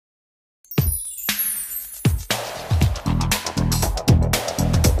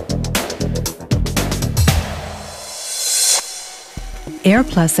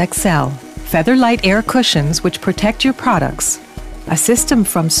AIRplus Excel, feather-light air cushions which protect your products. A system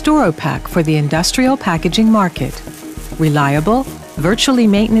from Storopack for the industrial packaging market. Reliable, virtually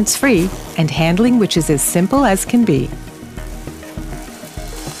maintenance-free, and handling which is as simple as can be.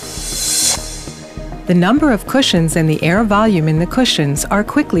 The number of cushions and the air volume in the cushions are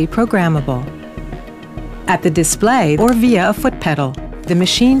quickly programmable. At the display or via a foot pedal, the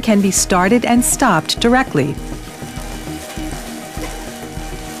machine can be started and stopped directly.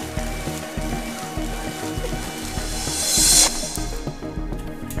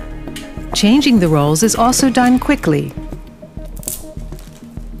 Changing the rolls is also done quickly.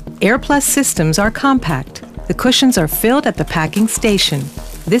 AIRplus systems are compact. The cushions are filled at the packing station.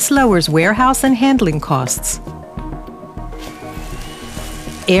 This lowers warehouse and handling costs.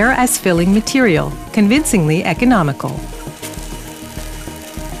 Air as filling material, convincingly economical.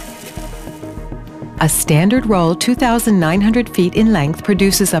 A standard roll 2,900 feet in length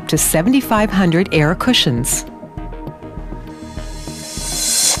produces up to 7,500 air cushions.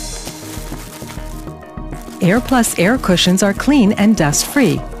 AIRplus air cushions are clean and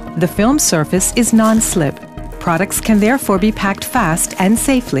dust-free. The film surface is non-slip. Products can therefore be packed fast and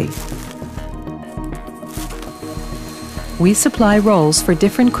safely. We supply rolls for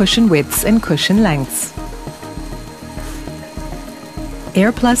different cushion widths and cushion lengths.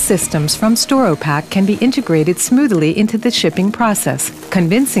 AIRplus systems from Storopack can be integrated smoothly into the shipping process,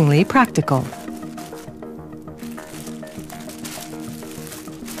 convincingly practical.